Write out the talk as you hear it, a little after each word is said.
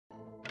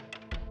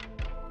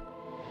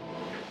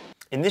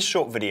In this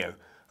short video,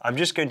 I'm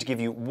just going to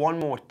give you one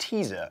more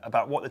teaser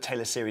about what the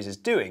Taylor series is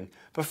doing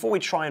before we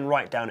try and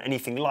write down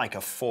anything like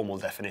a formal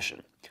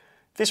definition.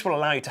 This will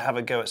allow you to have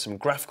a go at some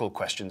graphical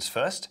questions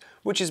first,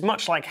 which is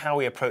much like how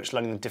we approach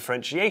learning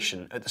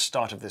differentiation at the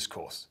start of this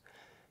course.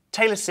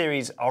 Taylor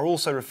series are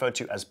also referred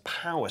to as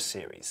power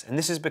series, and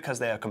this is because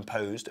they are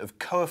composed of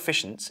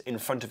coefficients in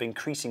front of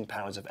increasing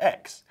powers of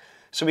x.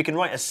 So we can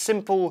write a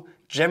simple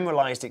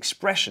generalized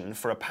expression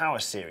for a power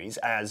series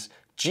as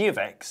g of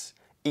x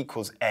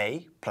equals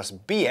a plus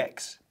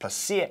bx plus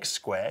cx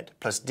squared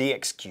plus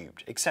dx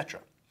cubed, etc.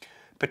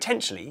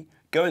 Potentially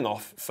going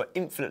off for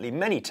infinitely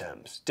many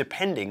terms,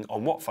 depending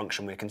on what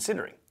function we're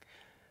considering.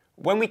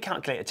 When we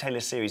calculate a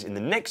Taylor series in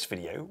the next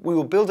video, we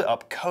will build it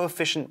up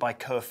coefficient by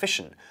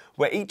coefficient,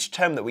 where each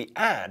term that we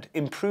add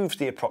improves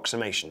the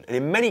approximation, and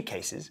in many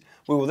cases,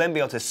 we will then be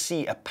able to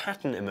see a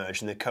pattern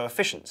emerge in the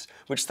coefficients,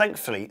 which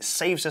thankfully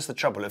saves us the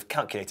trouble of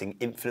calculating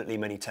infinitely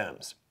many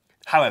terms.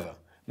 However,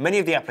 many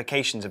of the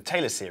applications of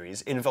Taylor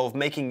series involve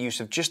making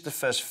use of just the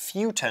first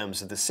few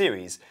terms of the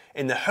series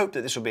in the hope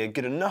that this will be a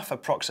good enough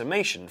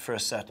approximation for a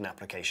certain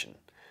application.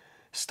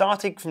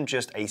 Starting from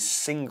just a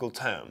single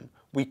term,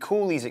 we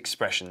call these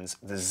expressions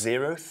the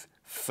zeroth,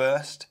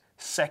 first,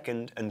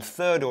 second, and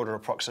third order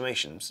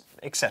approximations,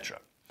 etc.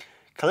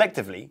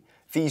 Collectively,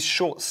 these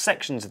short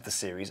sections of the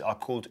series are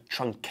called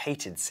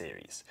truncated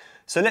series.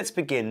 So let's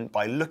begin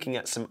by looking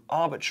at some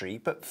arbitrary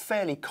but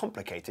fairly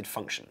complicated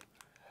function.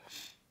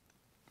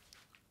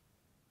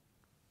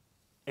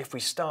 If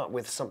we start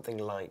with something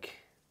like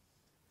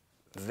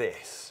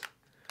this,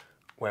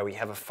 where we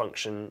have a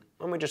function,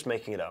 and we're just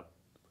making it up,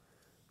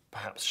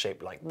 perhaps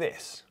shaped like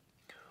this,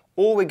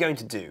 all we're going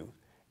to do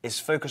is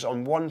focus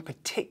on one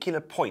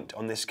particular point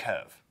on this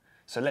curve.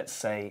 So let's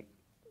say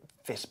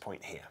this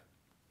point here.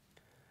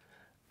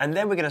 And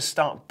then we're going to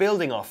start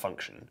building our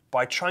function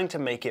by trying to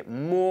make it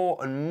more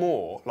and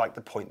more like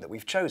the point that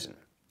we've chosen.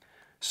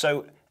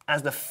 So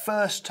as the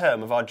first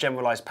term of our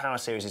generalized power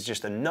series is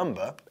just a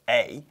number,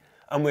 a,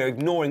 and we're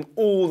ignoring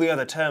all the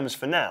other terms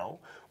for now,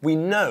 we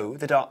know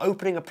that our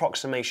opening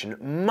approximation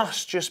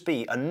must just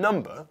be a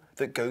number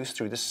that goes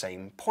through the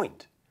same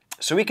point.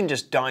 So we can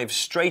just dive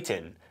straight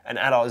in and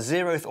add our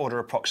zeroth order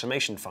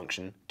approximation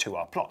function to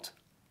our plot.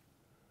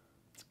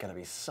 It's going to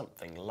be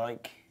something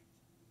like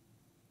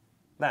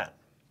that.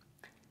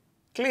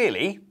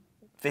 Clearly,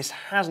 this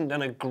hasn't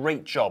done a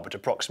great job at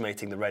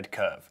approximating the red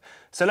curve.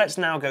 So let's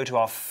now go to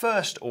our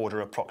first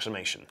order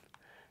approximation.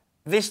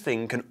 This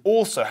thing can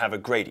also have a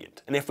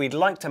gradient, and if we'd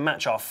like to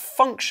match our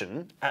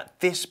function at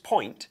this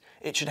point,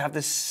 it should have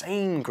the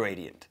same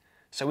gradient.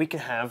 So we can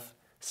have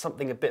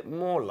something a bit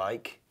more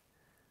like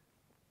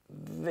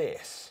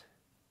this,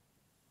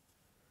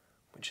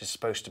 which is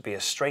supposed to be a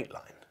straight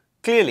line.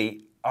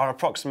 Clearly, our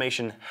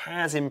approximation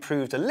has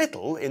improved a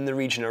little in the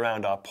region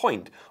around our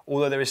point,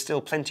 although there is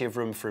still plenty of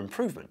room for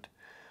improvement.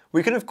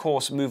 We can of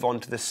course move on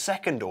to the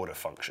second order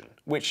function,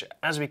 which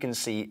as we can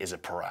see is a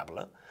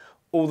parabola,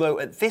 although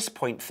at this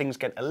point things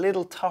get a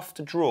little tough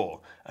to draw,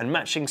 and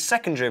matching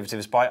second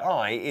derivatives by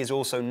eye is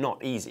also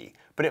not easy,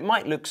 but it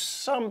might look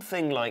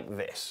something like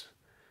this.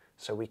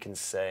 So we can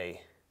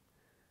say,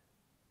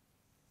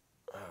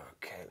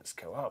 okay, let's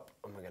go up,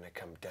 and we're going to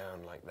come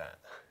down like that.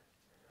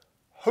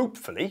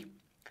 Hopefully,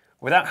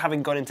 without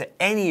having gone into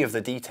any of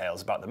the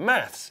details about the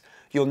maths,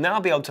 you'll now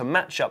be able to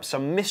match up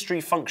some mystery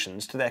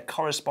functions to their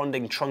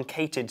corresponding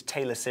truncated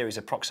Taylor series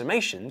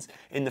approximations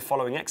in the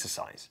following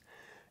exercise.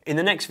 In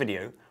the next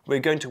video, we're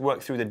going to work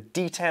through the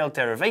detailed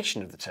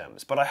derivation of the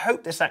terms, but I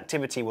hope this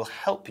activity will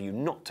help you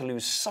not to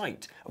lose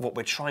sight of what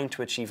we're trying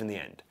to achieve in the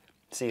end.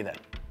 See you then.